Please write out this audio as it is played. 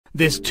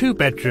This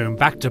two-bedroom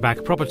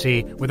back-to-back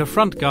property with a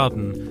front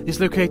garden is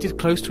located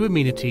close to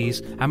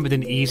amenities and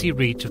within easy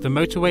reach of the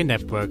motorway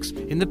networks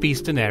in the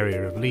Beeston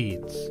area of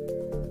Leeds.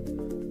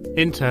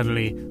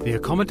 Internally, the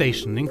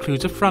accommodation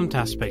includes a front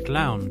aspect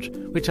lounge,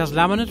 which has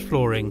laminate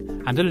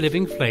flooring and a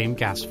living flame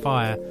gas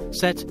fire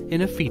set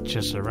in a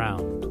feature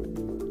surround.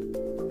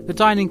 The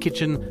dining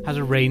kitchen has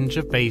a range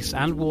of base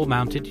and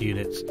wall-mounted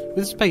units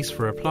with space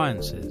for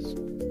appliances.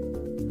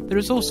 There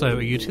is also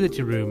a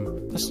utility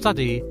room, a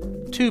study,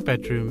 2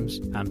 bedrooms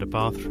and a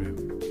bathroom.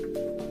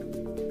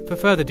 For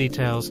further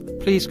details,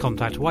 please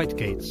contact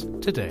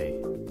Whitegates today.